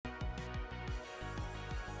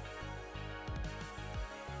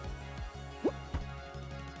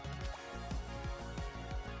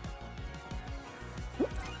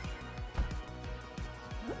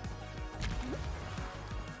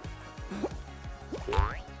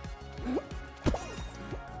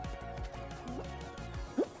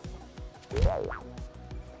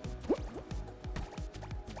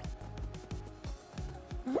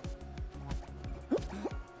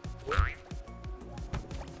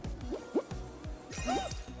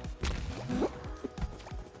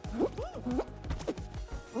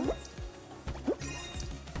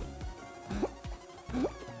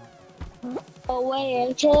away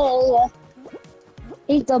and kill ya.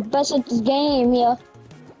 He's the best at this game, yeah.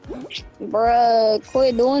 Bruh,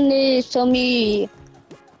 quit doing this to me.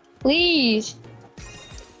 Please.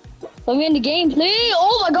 Let me in the game, please.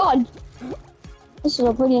 Oh my god. This is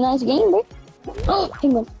a pretty nice game, bro. Oh,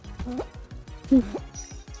 penguin.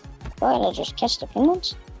 Thought I just catch the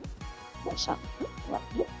penguins? What's up?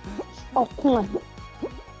 Oh, penguin.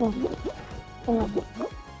 Penguin. Penguin.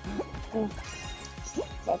 Penguin.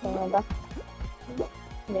 That penguin, bro.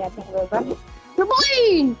 That penguin, bro. You're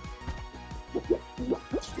bleeding!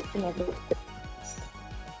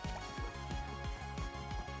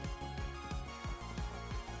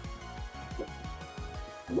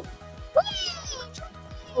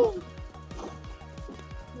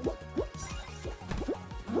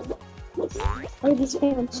 Where are these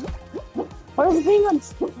penguins? Where are the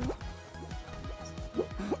penguins?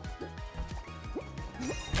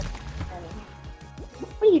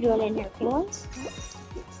 What are you doing in here, penguins?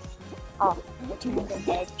 Oh, they're turning the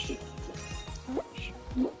edge.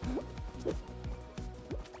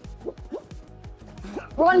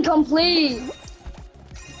 Run complete!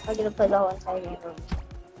 I'm gonna play the whole entire game.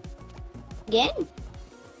 Again?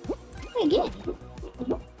 Again?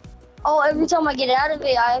 Oh, every time I get out of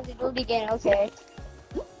it, I have to do it again. Okay.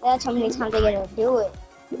 That's how many times I gotta do it.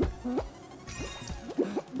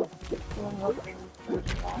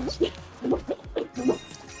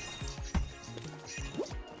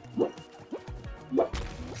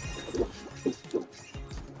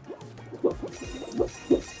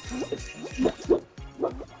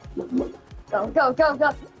 Go, go, go, go.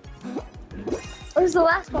 Where's the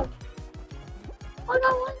last one? Oh no,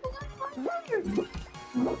 where's the last one?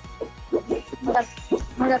 Oh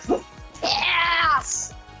my god.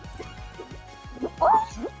 Yes! Oh!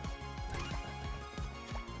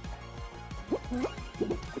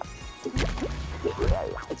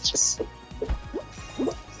 Yes.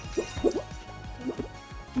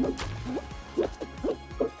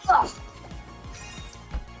 Oh.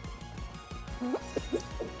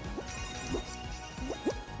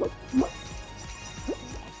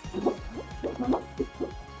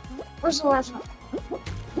 Where's the last one?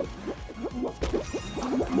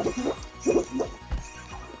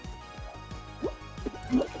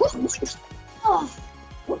 Oh.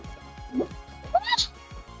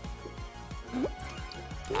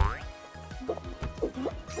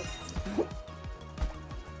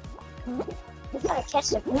 We gotta catch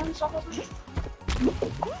the penguins all over here.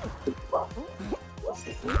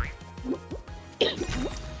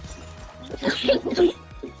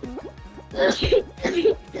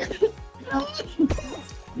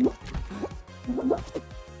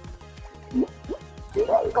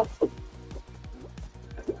 Go.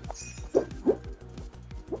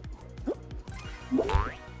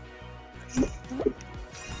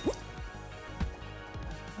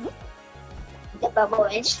 Get my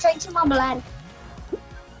boy straight to my blood.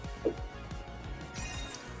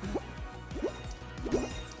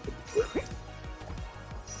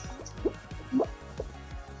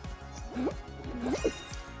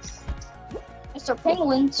 Mr.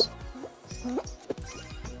 Penguins.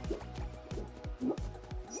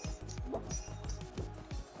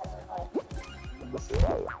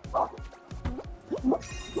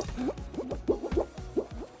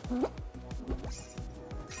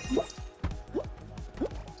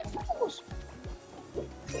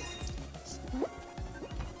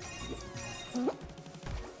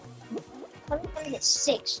 Let me find it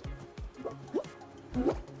 6.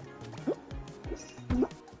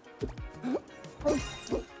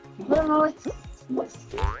 What am I with?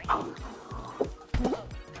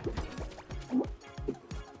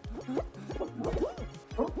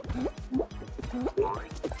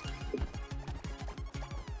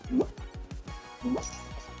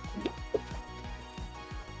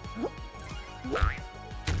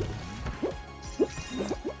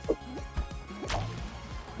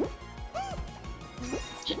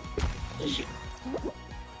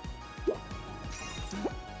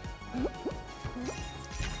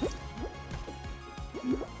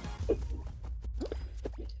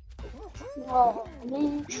 Oh,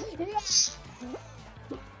 man. Yes.